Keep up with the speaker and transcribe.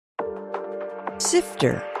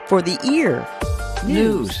Sifter for the ear.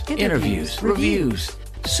 News, interviews, reviews,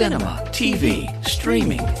 cinema, TV,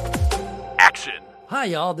 streaming. Action! Hi,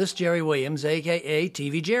 y'all. This is Jerry Williams, a.k.a.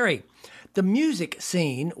 TV Jerry. The Music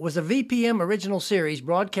Scene was a VPM original series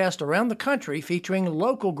broadcast around the country featuring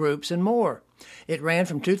local groups and more. It ran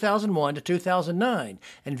from 2001 to 2009,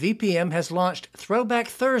 and VPM has launched Throwback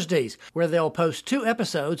Thursdays, where they'll post 2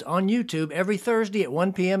 episodes on YouTube every Thursday at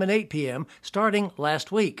 1 p.m. and 8 p.m., starting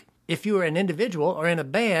last week. If you are an individual or in a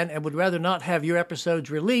band and would rather not have your episodes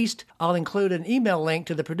released, I'll include an email link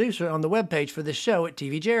to the producer on the webpage for this show at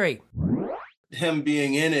TV Jerry. Him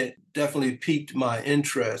being in it definitely piqued my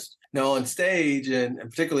interest. Now, on stage, and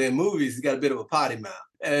particularly in movies, he's got a bit of a potty mouth.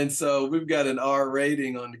 And so we've got an R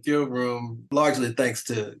rating on the Kill Room, largely thanks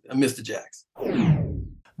to Mr. Jackson.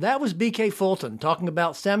 That was B.K. Fulton talking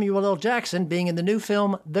about Samuel L. Jackson being in the new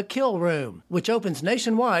film The Kill Room, which opens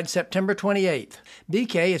nationwide September 28th.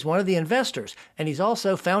 B.K. is one of the investors, and he's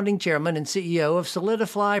also founding chairman and CEO of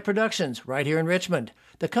Soulidifly Productions right here in Richmond.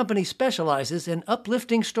 The company specializes in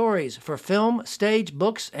uplifting stories for film, stage,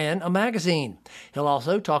 books, and a magazine. He'll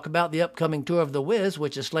also talk about the upcoming tour of the WIZ,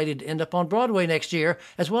 which is slated to end up on Broadway next year,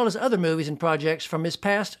 as well as other movies and projects from his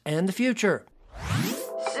past and the future.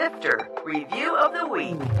 Sifter Review of the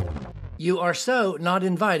Week. You Are So Not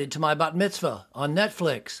Invited to My Bat Mitzvah on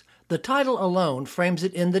Netflix. The title alone frames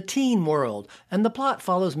it in the teen world, and the plot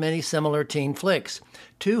follows many similar teen flicks.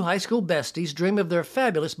 2 high school besties dream of their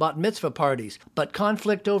fabulous bat mitzvah parties, but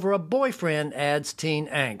conflict over a boyfriend adds teen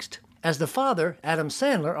angst. As the father, Adam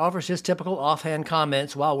Sandler offers his typical offhand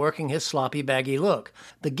comments while working his sloppy, baggy look.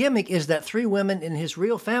 The gimmick is that 3 women in his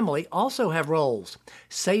real family also have roles.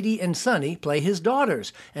 Sadie and Sunny play his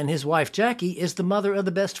daughters, and his wife Jackie is the mother of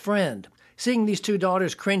the best friend. Seeing these 2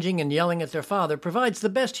 daughters cringing and yelling at their father provides the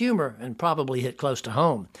best humor and probably hit close to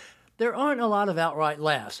home. There aren't a lot of outright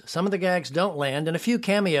laughs. Some of the gags don't land, and a few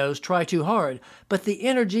cameos try too hard, but the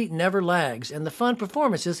energy never lags, and the fun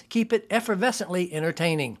performances keep it effervescently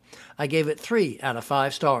entertaining. I gave it 3 out of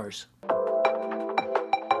 5 stars.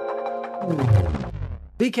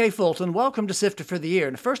 B.K. Fulton, welcome to Sifter for the Ear.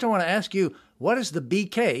 And first I want to ask you, what does the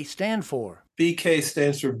B.K. stand for? BK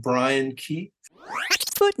stands for Brian Keith.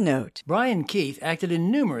 Footnote. Brian Keith acted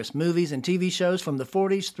in numerous movies and TV shows from the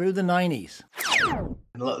 40s through the 90s.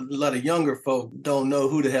 A lot of younger folk don't know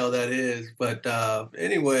who the hell that is. But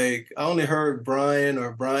anyway, I only heard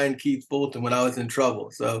Brian Keith Fulton when I was in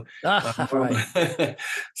trouble. So, Right.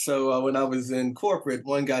 So when I was in corporate,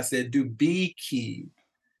 one guy said, do B Keith.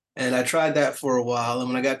 And I tried that for a while. And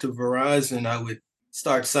when I got to Verizon, I would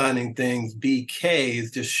start signing things. BK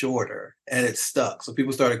is just shorter. And it stuck. So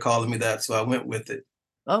people started calling me that. So I went with it.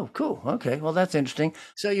 Oh, cool. Okay. Well, that's interesting.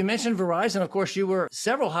 So you mentioned Verizon. Of course, you were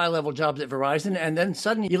several high-level jobs at Verizon, and then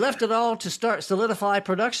suddenly you left it all to start Soulidifly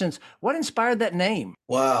Productions. What inspired that name?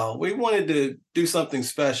 Wow. We wanted to do something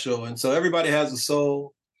special. And so everybody has a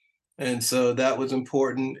soul. And so that was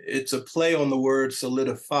important. It's a play on the word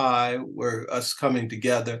solidify, where us coming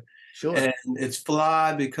together. Sure. And it's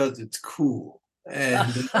fly because it's cool.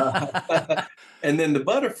 And and then the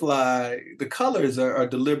butterfly, the colors are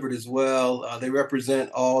deliberate as well. They represent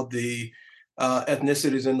all the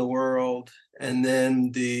ethnicities in the world, and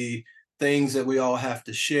then the things that we all have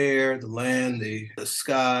to share: the land, the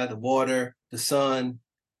sky, the water, the sun,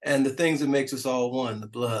 and the things that makes us all one: the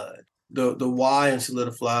blood. The Y in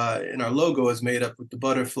Solidify in our logo is made up with the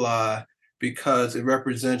butterfly because it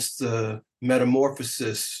represents the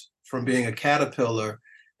metamorphosis from being a caterpillar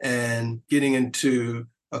and getting into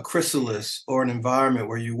a chrysalis or an environment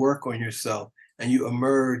where you work on yourself and you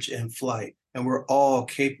emerge in flight. And we're all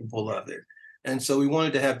capable of it. And so we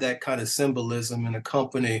wanted to have that kind of symbolism in a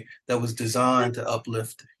company that was designed to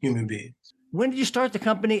uplift human beings. When did you start the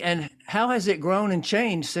company, and how has it grown and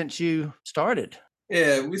changed since you started?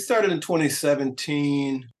 Yeah, we started in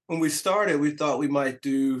 2017. When we started, we thought we might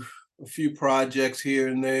do a few projects here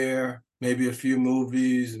and there, maybe a few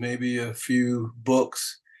movies, maybe a few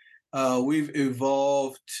books. We've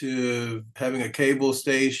evolved to having a cable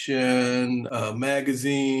station, a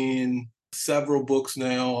magazine, several books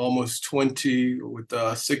now, almost 20, with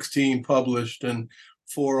 16 published and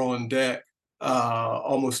 4 on deck,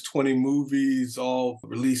 almost 20 movies, all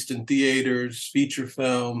released in theaters, feature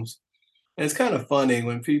films. And it's kind of funny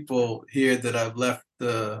when people hear that I've left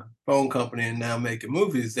the phone company and now making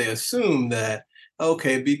movies, they assume that,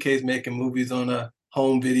 okay, BK's making movies on a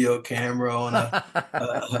home video camera, on an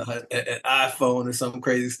iPhone or some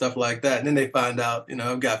crazy stuff like that. And then they find out,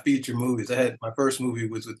 I've got feature movies. My first movie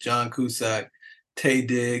was with John Cusack, Taye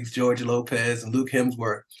Diggs, George Lopez, and Luke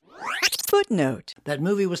Hemsworth. Footnote. That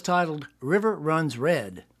movie was titled River Runs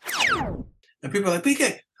Red. And people are like,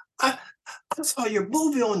 BK, I saw your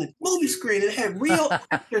movie on the movie screen. It had real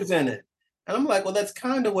actors in it. And I'm like, well, that's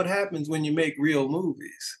kind of what happens when you make real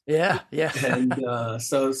movies. Yeah, yeah. And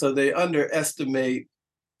so they underestimate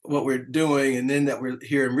what we're doing. And then that we're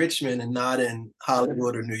here in Richmond and not in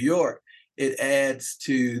Hollywood or New York, it adds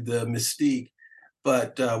to the mystique.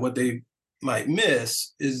 But what they might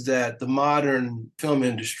miss is that the modern film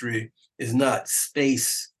industry is not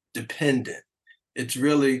space dependent. It's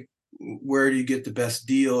really where do you get the best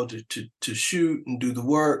deal to shoot and do the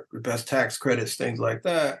work, the best tax credits, things like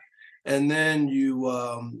that. And then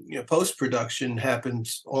post-production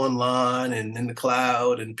happens online and in the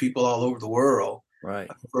cloud and people all over the world. Right.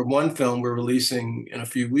 For one film we're releasing in a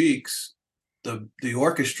few weeks, the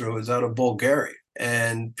orchestra is out of Bulgaria.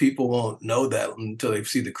 And people won't know that until they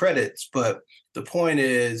see the credits. But the point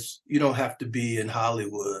is, you don't have to be in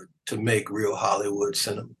Hollywood to make real Hollywood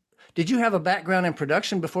cinema. Did you have a background in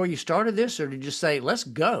production before you started this, or did you say, let's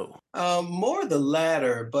go? More the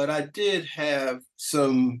latter, but I did have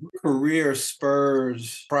some career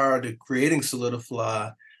spurs prior to creating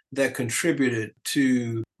Soulidifly that contributed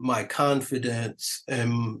to my confidence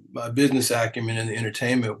and my business acumen in the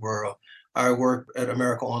entertainment world. I worked at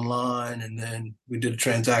America Online, and then we did a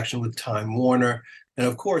transaction with Time Warner. And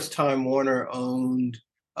of course, Time Warner owned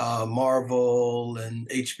Marvel and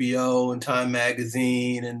HBO and Time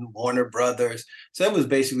Magazine and Warner Brothers. So that was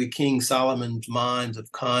basically King Solomon's mines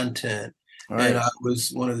of content. Right. And I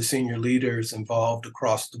was one of the senior leaders involved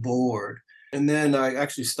across the board. And then I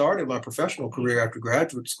actually started my professional career after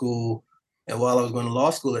graduate school and while I was going to law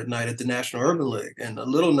school at night at the National Urban League. And a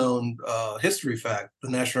little known history fact, the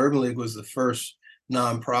National Urban League was the first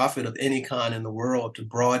nonprofit of any kind in the world to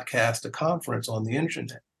broadcast a conference on the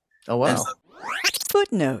internet. Oh, wow.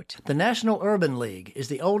 Footnote. The National Urban League is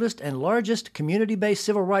the oldest and largest community-based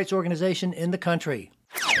civil rights organization in the country.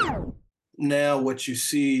 Now what you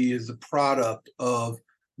see is the product of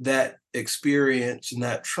that experience and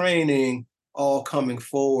that training all coming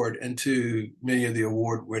forward into many of the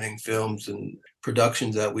award-winning films and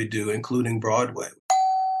productions that we do, including Broadway.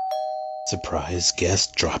 Surprise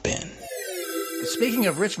guest drop-in. Speaking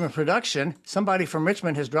of Richmond production, somebody from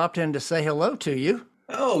Richmond has dropped in to say hello to you.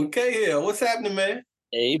 Oh, Cahill, what's happening, man?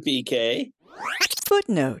 Hey, BK.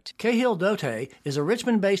 Footnote. Cahill Dote is a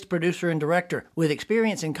Richmond-based producer and director with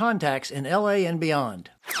experience and contacts in L.A. and beyond.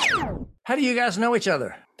 How do you guys know each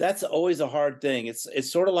other? That's always a hard thing.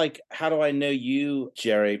 It's sort of like, how do I know you,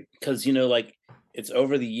 Jerry? Because, it's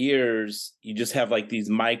over the years, you just have like these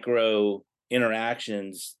micro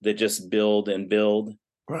interactions that just build and build.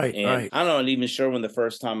 Right, and right. I'm not even sure when the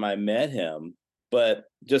first time I met him, but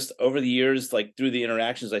just over the years, like through the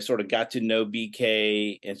interactions, I sort of got to know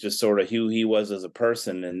BK and just sort of who he was as a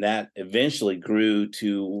person. And that eventually grew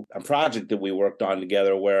to a project that we worked on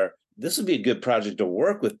together where this would be a good project to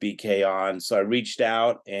work with BK on. So I reached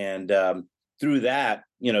out and through that,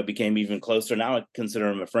 became even closer. Now I consider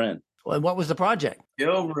him a friend. Well, what was the project?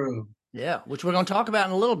 Yo Room. Yeah, which we're going to talk about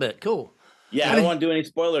in a little bit. Cool. Yeah, I don't want to do any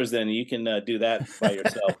spoilers then. You can do that by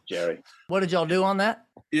yourself, Jerry. What did y'all do on that?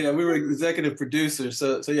 Yeah, we were executive producers.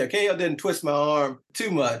 So yeah, Cahill didn't twist my arm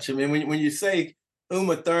too much. I mean, when you say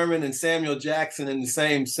Uma Thurman and Samuel Jackson in the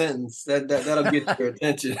same sentence, that'll get your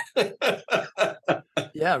attention.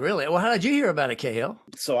 Yeah, really. Well, how did you hear about it, Cahill?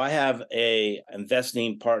 So I have a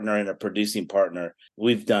investing partner and a producing partner.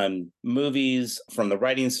 We've done movies from the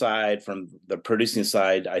writing side, from the producing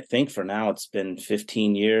side. I think for now it's been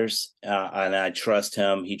 15 years, and I trust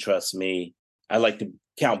him. He trusts me. I like to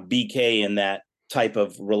count BK in that type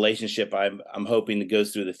of relationship I'm hoping that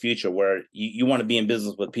goes through the future, where you want to be in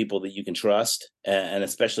business with people that you can trust, and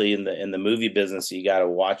especially in the movie business, you got to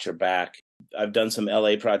watch your back. I've done some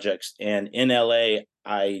LA projects, and in LA,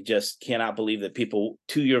 I just cannot believe that people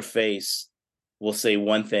to your face will say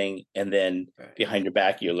one thing and then behind your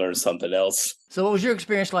back you learn something else. So what was your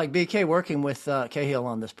experience like, BK, working with Cahill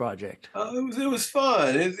on this project? It was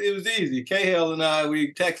fun. It was easy. Cahill and I,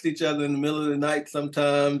 we text each other in the middle of the night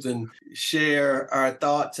sometimes and share our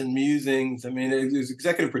thoughts and musings. I mean, as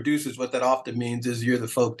executive producers, what that often means is you're the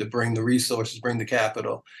folk that bring the resources, bring the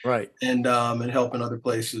capital, right, and help in other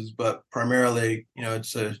places. But primarily,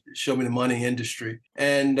 it's a show me the money industry,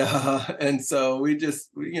 and so we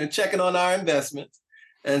just checking on our investments.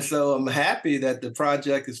 And so I'm happy that the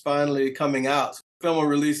project is finally coming out. The film will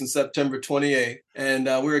release in September 28th, and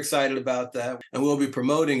we're excited about that. And we'll be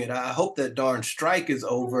promoting it. I hope that darn strike is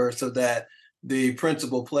over so that the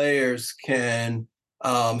principal players can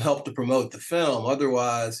help to promote the film.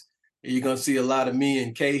 Otherwise, you're going to see a lot of me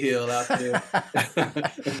and Cahill out there.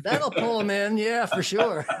 That'll pull them in, yeah, for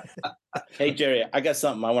sure. Hey, Jerry, I got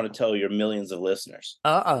something I want to tell your millions of listeners.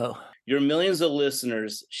 Uh-oh. your millions of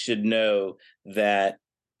listeners should know that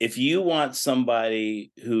if you want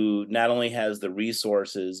somebody who not only has the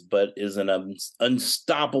resources, but is an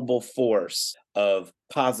unstoppable force of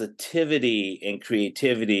positivity and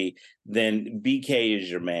creativity, then BK is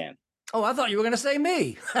your man. Oh, I thought you were going to say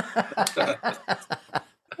me.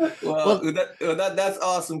 Well, that's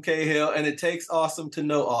awesome, Cahill, and it takes awesome to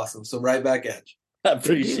know awesome. So right back at you. I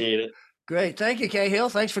appreciate it. Great. Thank you, Cahill.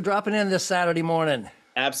 Thanks for dropping in this Saturday morning.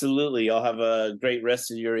 Absolutely. Y'all have a great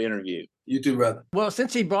rest of your interview. You too, brother. Well,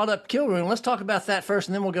 since he brought up Kill Room, let's talk about that first,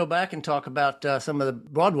 and then we'll go back and talk about some of the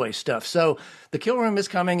Broadway stuff. So the Kill Room is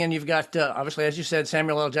coming, and you've got, obviously, as you said,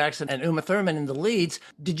 Samuel L. Jackson and Uma Thurman in the leads.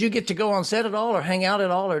 Did you get to go on set at all or hang out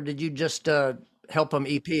at all, or did you just help them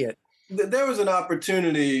EP it? There was an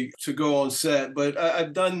opportunity to go on set, but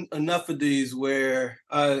I've done enough of these where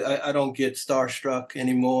I don't get starstruck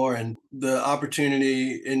anymore. And the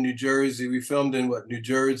opportunity in New Jersey, we filmed in New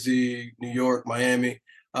Jersey, New York, Miami.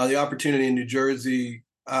 The opportunity in New Jersey,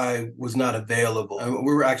 I was not available.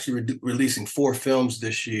 We were actually releasing 4 films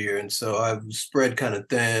this year, and so I was spread kind of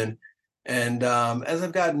thin. And as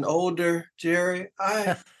I've gotten older, Jerry,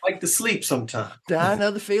 I like to sleep sometimes. I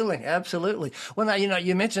know the feeling. Absolutely. Well, now,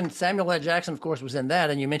 you mentioned Samuel L. Jackson, of course, was in that.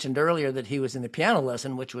 And you mentioned earlier that he was in The Piano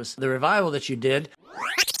Lesson, which was the revival that you did.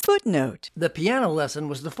 Footnote. The Piano Lesson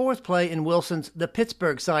was the 4th play in Wilson's The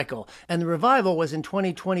Pittsburgh Cycle. And the revival was in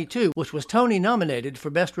 2022, which was Tony nominated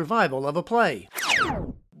for Best Revival of a Play.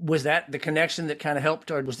 Was that the connection that kind of helped,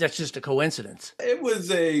 or was that just a coincidence? It was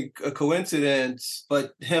a coincidence,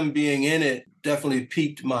 but him being in it definitely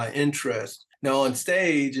piqued my interest. Now, on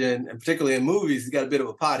stage, and particularly in movies, he's got a bit of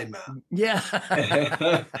a potty mouth.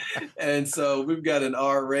 Yeah. And so we've got an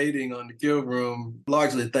R rating on the Kill Room,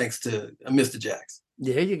 largely thanks to Mr. Jackson.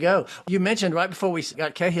 There you go. You mentioned right before we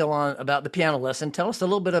got Cahill on about The Piano Lesson. Tell us a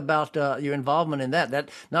little bit about your involvement in that. That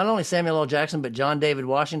not only Samuel L. Jackson, but John David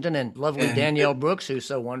Washington and lovely Danielle Brooks, who's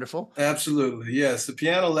so wonderful. Absolutely, yes. The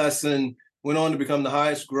Piano Lesson went on to become the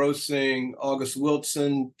highest grossing August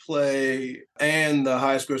Wilson play and the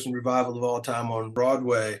highest grossing revival of all time on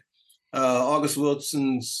Broadway. August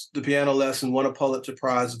Wilson's The Piano Lesson won a Pulitzer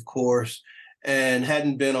Prize, of course, and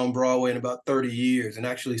hadn't been on Broadway in about 30 years. And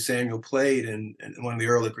actually Samuel played in one of the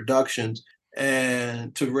early productions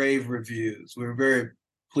and to rave reviews. We were very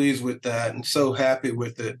pleased with that and so happy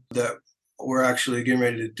with it that we're actually getting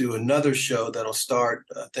ready to do another show that'll start,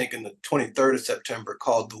 I think, in the 23rd of September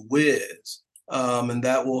called the WIZ. And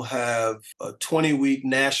that will have a 20-week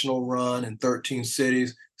national run in 13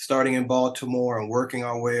 cities, starting in Baltimore and working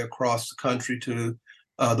our way across the country to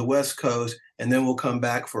the West Coast. And then we'll come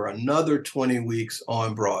back for another 20 weeks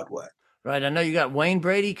on Broadway. Right. I know you got Wayne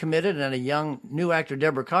Brady committed and a young new actor,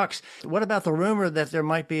 Deborah Cox. What about the rumor that there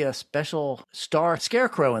might be a special star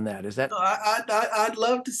scarecrow in that? Is that? I'd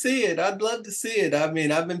love to see it. I'd love to see it. I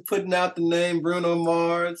mean, I've been putting out the name Bruno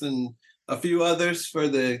Mars and a few others for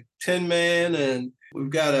the Tin Man. And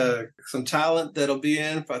we've got some talent that'll be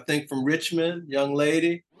in, I think, from Richmond, young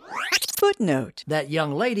lady. Footnote. That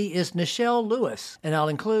young lady is Nichelle Lewis, and I'll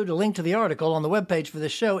include a link to the article on the webpage for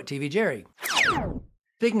this show at TV Jerry.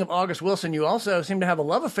 Speaking of August Wilson, you also seem to have a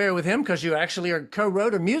love affair with him because you actually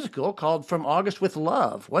co-wrote a musical called From August with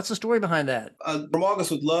Love. What's the story behind that? From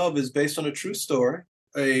August with Love is based on a true story.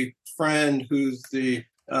 A friend who's the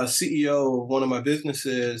CEO of one of my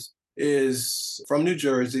businesses is from New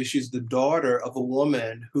Jersey. She's the daughter of a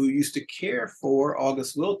woman who used to care for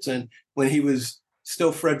August Wilson when he was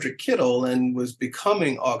still Frederick Kittle and was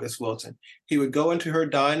becoming August Wilson. He would go into her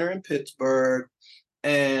diner in Pittsburgh,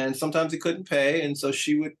 and sometimes he couldn't pay, and so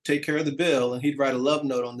she would take care of the bill, and he'd write a love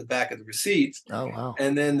note on the back of the receipts. Oh, wow.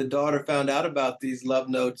 And then the daughter found out about these love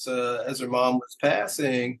notes as her mom was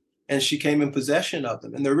passing, and she came in possession of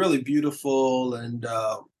them. And they're really beautiful and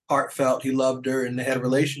heartfelt. He loved her, and they had a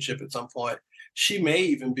relationship at some point. She may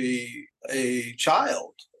even be a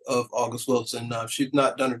child of August Wilson. She's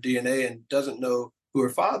not done her DNA and doesn't know who her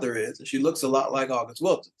father is. And she looks a lot like August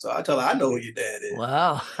Wilson. So I tell her, I know who your dad is.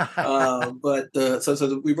 Wow.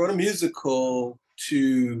 So we wrote a musical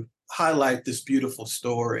to highlight this beautiful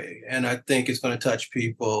story. And I think it's going to touch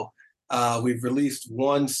people. We've released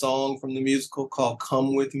one song from the musical called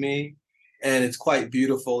Come With Me. And it's quite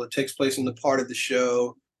beautiful. It takes place in the part of the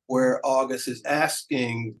show where August is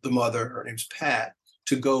asking the mother, her name's Pat,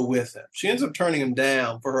 to go with him. She ends up turning him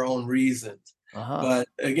down for her own reasons. Uh-huh. But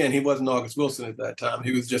again, he wasn't August Wilson at that time.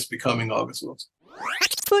 He was just becoming August Wilson.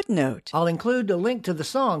 Footnote. I'll include a link to the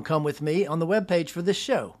song Come With Me on the webpage for this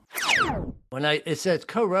show. When it says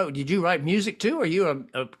co-wrote, did you write music too? Are you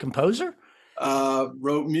a composer?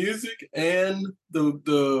 Wrote music and the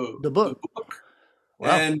book.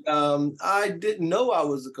 Wow. And I didn't know I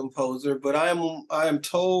was a composer, but I am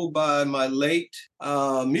told by my late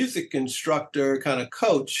music instructor, kind of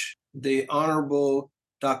coach, the Honorable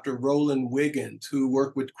Dr. Roland Wiggins, who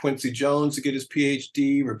worked with Quincy Jones to get his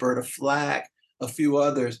PhD, Roberta Flack, a few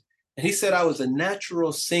others. And he said I was a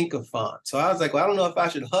natural sycophant. So I was like, well, I don't know if I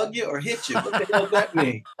should hug you or hit you. What the hell does that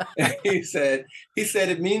mean? And he said,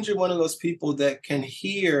 it means you're one of those people that can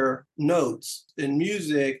hear notes in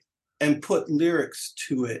music and put lyrics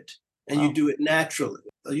to it. And you do it naturally.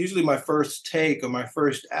 Usually my first take or my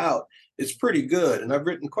first out is pretty good. And I've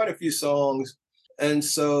written quite a few songs. And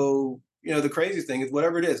so, the crazy thing is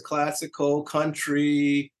whatever it is, classical,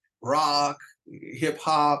 country, rock, hip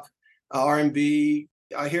hop, R&B,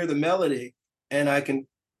 I hear the melody and I can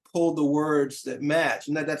pull the words that match.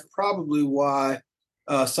 And that's probably why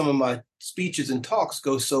some of my speeches and talks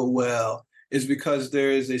go so well, is because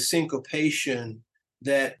there is a syncopation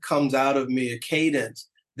that comes out of me, a cadence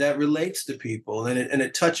that relates to people, and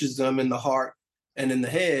it touches them in the heart and in the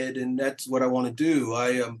head. And that's what I want to do.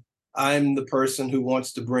 I'm the person who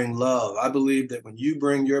wants to bring love. I believe that when you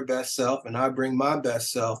bring your best self and I bring my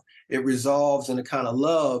best self, it resolves in a kind of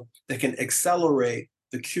love that can accelerate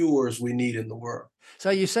the cures we need in the world. So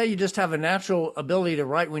you say you just have a natural ability to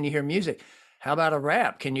write when you hear music. How about a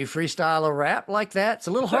rap? Can you freestyle a rap like that? It's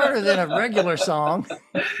a little harder than a regular song.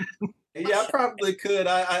 Yeah, I probably could.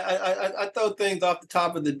 I throw things off the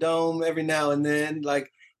top of the dome every now and then,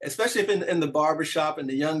 like especially if in the barbershop and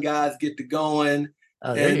the young guys get to going,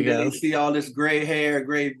 there you go. They see all this gray hair,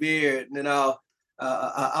 gray beard, and then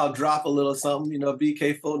I'll drop a little something,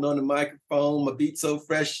 BK Fulton on the microphone. My beat so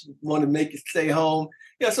fresh, want to make you stay home.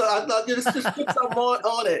 Yeah, so I'll just put something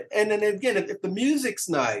on it. And then again, if the music's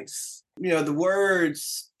nice, the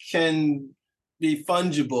words can be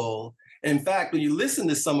fungible. In fact, when you listen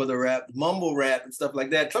to some of the rap, mumble rap and stuff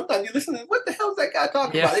like that, sometimes you listen to, what the hell is that guy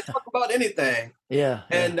talking about? They talk about anything. Yeah.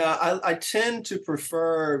 And I tend to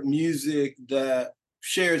prefer music that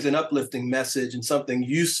shares an uplifting message and something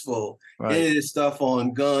useful. Right. Any of this stuff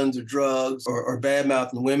on guns or drugs or bad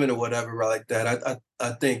mouthing women or whatever like that,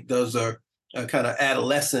 I think those are kind of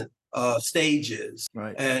adolescent stages.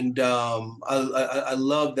 Right. And I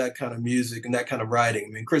love that kind of music and that kind of writing. I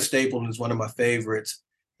mean, Chris Stapleton is one of my favorites,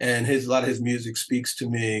 and a lot of his music speaks to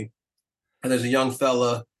me. And there's a young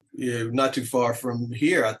fella not too far from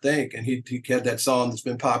here, I think, and he had that song that's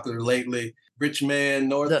been popular lately, Rich Man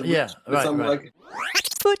North of Richmond, something like it.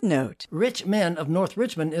 Footnote. Rich Men of North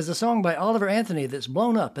Richmond is a song by Oliver Anthony that's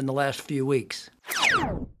blown up in the last few weeks.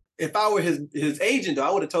 If I were his agent,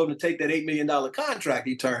 I would have told him to take that $8 million contract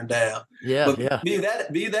he turned down. Yeah, but yeah. Be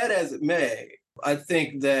that as it may, I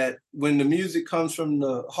think that when the music comes from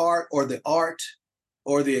the heart or the art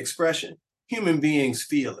or the expression, human beings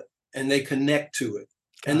feel it and they connect to it.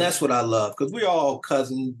 And that's what I love, because we're all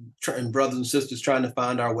cousins and brothers and sisters trying to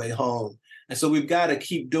find our way home. And so we've got to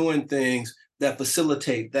keep doing things that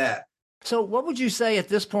facilitate that. So what would you say at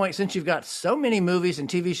this point, since you've got so many movies and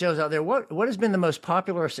TV shows out there, what has been the most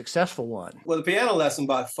popular or successful one? Well, The Piano Lesson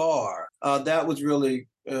by far, that was really,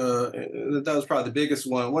 that was probably the biggest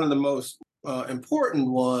one. One of the most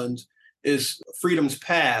important ones is Freedom's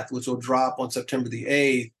Path, which will drop on September the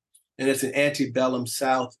 8th. And it's an antebellum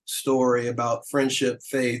South story about friendship,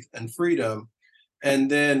 faith, and freedom. And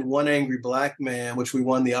then One Angry Black Man, which we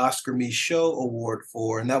won the Oscar Me Show Award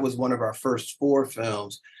for. And that was one of our first 4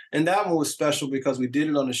 films. And that one was special because we did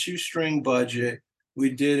it on a shoestring budget. We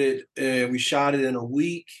did it, we shot it in a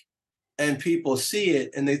week, and people see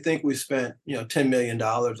it and they think we spent, $10 million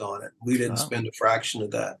on it. We didn't spend a fraction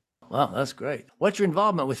of that. Wow, that's great. What's your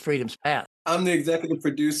involvement with Freedom's Path? I'm the executive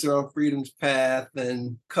producer on Freedom's Path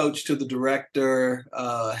and coach to the director,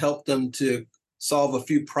 helped them to solve a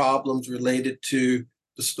few problems related to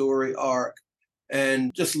the story arc,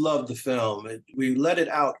 and just love the film. We let it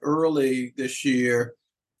out early this year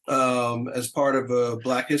as part of a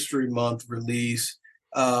Black History Month release,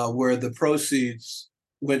 where the proceeds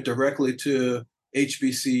went directly to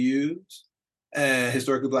HBCUs,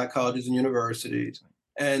 historically Black colleges and universities.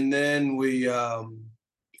 And then we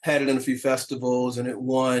had it in a few festivals, and it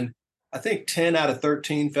won, I think, 10 out of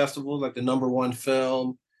 13 festivals, like the #1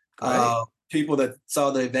 film. People that saw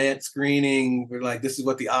the advanced screening were like, this is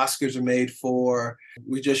what the Oscars are made for.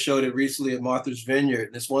 We just showed it recently at Martha's Vineyard.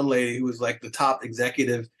 And this one lady who was like the top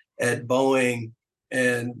executive at Boeing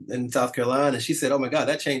in South Carolina, she said, oh my God,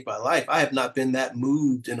 that changed my life. I have not been that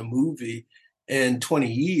moved in a movie in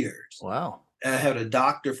 20 years. Wow. and I had a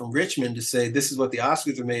doctor from Richmond to say, this is what the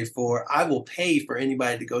Oscars are made for. I will pay for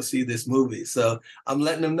anybody to go see this movie. So I'm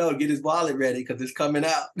letting him know, get his wallet ready because it's coming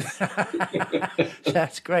out.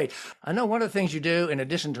 That's great. I know one of the things you do, in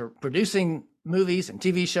addition to producing movies and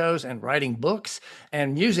TV shows and writing books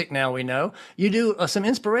and music, now we know, you do some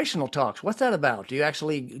inspirational talks. What's that about? Do you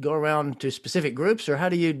actually go around to specific groups, or how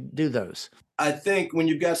do you do those? I think when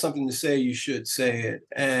you've got something to say, you should say it.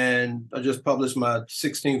 And I just published my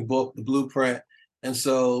 16th book, The Blueprint. And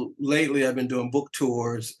so lately I've been doing book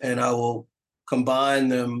tours, and I will combine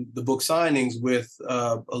the book signings with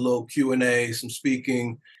a little Q&A, some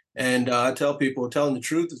speaking. And I tell people telling the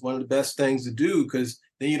truth is one of the best things to do, because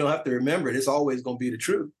then you don't have to remember it. It's always going to be the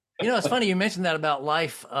truth. You know, it's funny you mentioned that about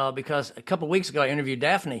life, because a couple of weeks ago I interviewed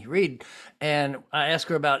Daphne Reed, and I asked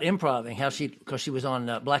her about improving, because she was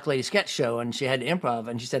on Black Lady Sketch Show and she had to improv,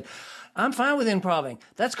 and she said, I'm fine with improving.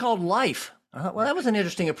 That's called life. I thought, well, that was an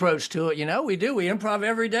interesting approach to it. You know, we improv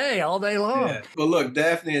every day, all day long. Yeah. Well, look,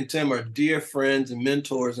 Daphne and Tim are dear friends and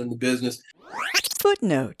mentors in the business.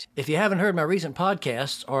 Footnote. If you haven't heard my recent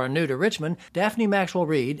podcasts or are new to Richmond, Daphne Maxwell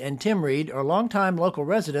Reed and Tim Reed are longtime local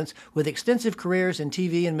residents with extensive careers in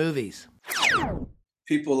TV and movies.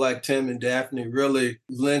 People like Tim and Daphne really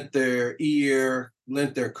lent their ear,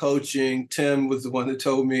 lent their coaching. Tim was the one that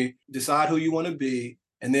told me, decide who you want to be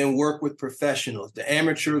and then work with professionals. The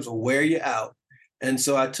amateurs will wear you out. And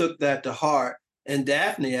so I took that to heart. And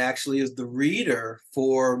Daphne actually is the reader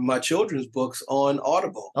for my children's books on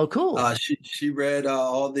Audible. Oh, cool. She read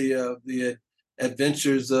all the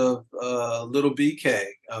adventures of Little BK,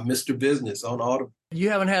 Mr. Business on Audible. You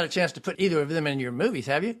haven't had a chance to put either of them in your movies,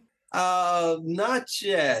 have you? Not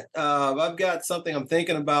yet. I've got something I'm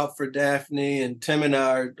thinking about for Daphne, and Tim and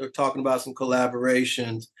I are talking about some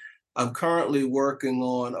collaborations. I'm currently working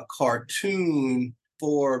on a cartoon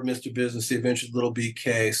for Mr. Business, The Adventures of Little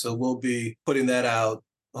BK. So we'll be putting that out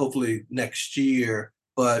hopefully next year.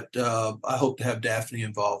 But I hope to have Daphne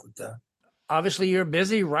involved with that. Obviously, you're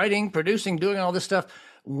busy writing, producing, doing all this stuff.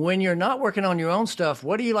 When you're not working on your own stuff,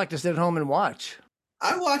 what do you like to sit at home and watch?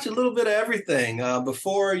 I watch a little bit of everything.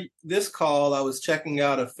 Before this call, I was checking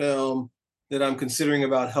out a film that I'm considering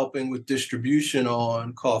about helping with distribution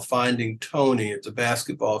on, called Finding Tony. It's a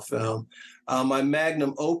basketball film. My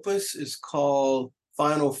magnum opus is called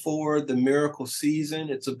Final Four, The Miracle Season.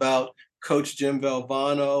 It's about Coach Jim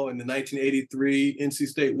Valvano and the 1983 NC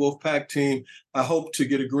State Wolfpack team. I hope to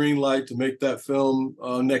get a green light to make that film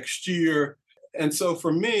next year. And so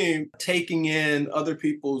for me, taking in other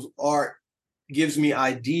people's art gives me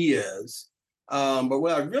ideas. But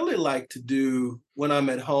what I really like to do when I'm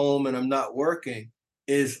at home and I'm not working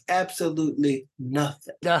is absolutely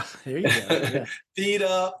nothing. There you go. Yeah. Feet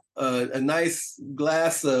up, a nice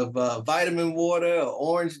glass of vitamin water or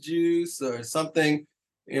orange juice or something.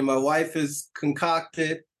 And my wife has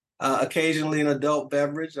concocted, occasionally an adult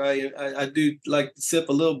beverage. I do like to sip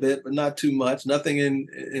a little bit, but not too much. Nothing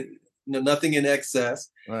in excess.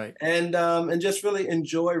 Right. And just really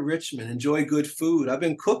enjoy Richmond, enjoy good food. I've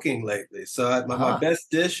been cooking lately. So my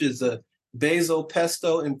best dish is a basil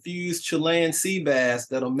pesto infused Chilean sea bass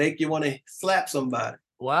that'll make you want to slap somebody.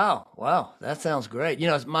 Wow. That sounds great. You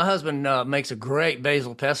know, my husband makes a great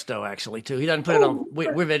basil pesto, actually, too. He doesn't put it on,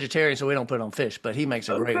 we're vegetarians, so we don't put it on fish, but he makes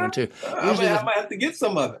a great one, too. I might have to get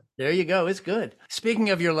some of it. There you go. It's good. Speaking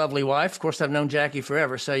of your lovely wife, of course, I've known Jackie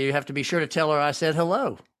forever, so you have to be sure to tell her I said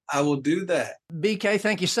hello. I will do that. BK,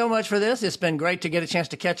 thank you so much for this. It's been great to get a chance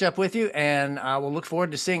to catch up with you, and I will look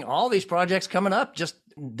forward to seeing all these projects coming up just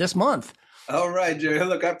this month. All right, Jerry.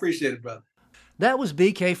 Look, I appreciate it, brother. That was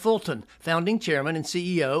BK Fulton, founding chairman and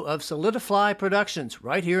CEO of Soulidifly Productions,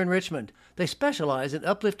 right here in Richmond. They specialize in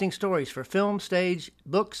uplifting stories for film, stage,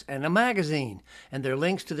 books, and a magazine. And there are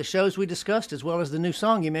links to the shows we discussed, as well as the new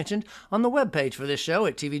song you mentioned, on the webpage for this show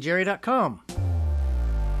at tvjerry.com.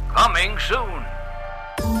 Coming soon.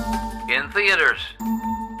 In theaters.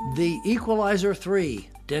 The Equalizer 3.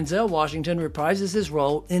 Denzel Washington reprises his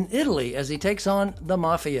role in Italy as he takes on the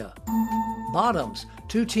Mafia. Bottoms.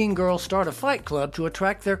 Two teen girls start a fight club to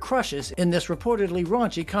attract their crushes in this reportedly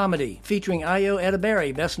raunchy comedy, featuring Ayo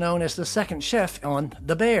Edebiri, best known as the second chef on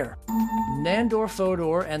The Bear. Nandor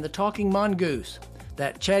Fodor and the Talking Mongoose.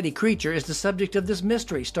 That chatty creature is the subject of this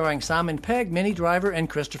mystery, starring Simon Pegg, Minnie Driver, and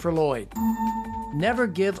Christopher Lloyd. Never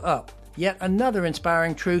Give Up. Yet another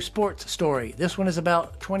inspiring true sports story. This one is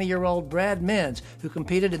about 20-year-old Brad Menz, who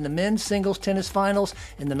competed in the men's singles tennis finals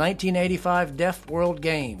in the 1985 Deaf World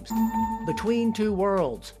Games. Between Two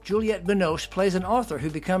Worlds. Juliette Binoche plays an author who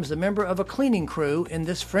becomes a member of a cleaning crew in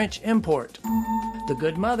this French import. The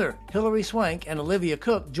Good Mother. Hilary Swank and Olivia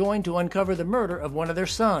Cook join to uncover the murder of one of their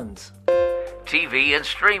sons. TV and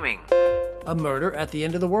streaming. A Murder at the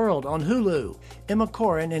End of the World on Hulu. Emma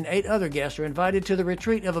Corrin and 8 other guests are invited to the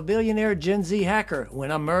retreat of a billionaire Gen Z hacker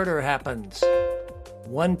when a murder happens.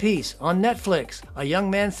 One Piece on Netflix. A young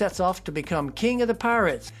man sets off to become king of the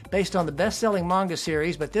pirates, based on the best-selling manga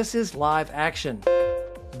series, but this is live action.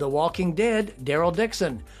 The Walking Dead, Daryl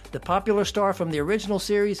Dixon. The popular star from the original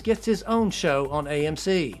series gets his own show on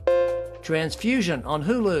AMC. Transfusion on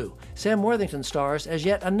Hulu. Sam Worthington stars as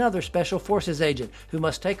yet another Special Forces agent who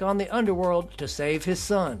must take on the underworld to save his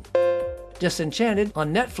son. Disenchanted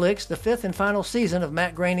on Netflix, the 5th and final season of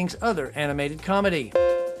Matt Groening's other animated comedy.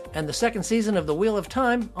 And the 2nd season of The Wheel of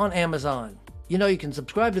Time on Amazon. You know, you can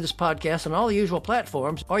subscribe to this podcast on all the usual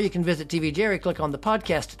platforms, or you can visit TV Jerry, click on the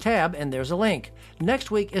podcast tab, and there's a link. Next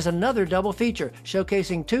week is another double feature,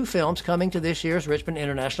 showcasing 2 films coming to this year's Richmond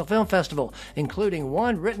International Film Festival, including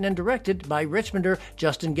one written and directed by Richmonder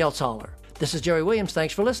Justin Geltzhaler. This is Jerry Williams.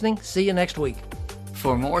 Thanks for listening. See you next week.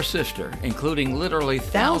 For more Sister, including literally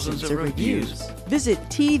thousands of reviews, visit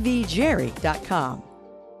tvjerry.com.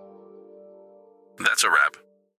 That's a wrap.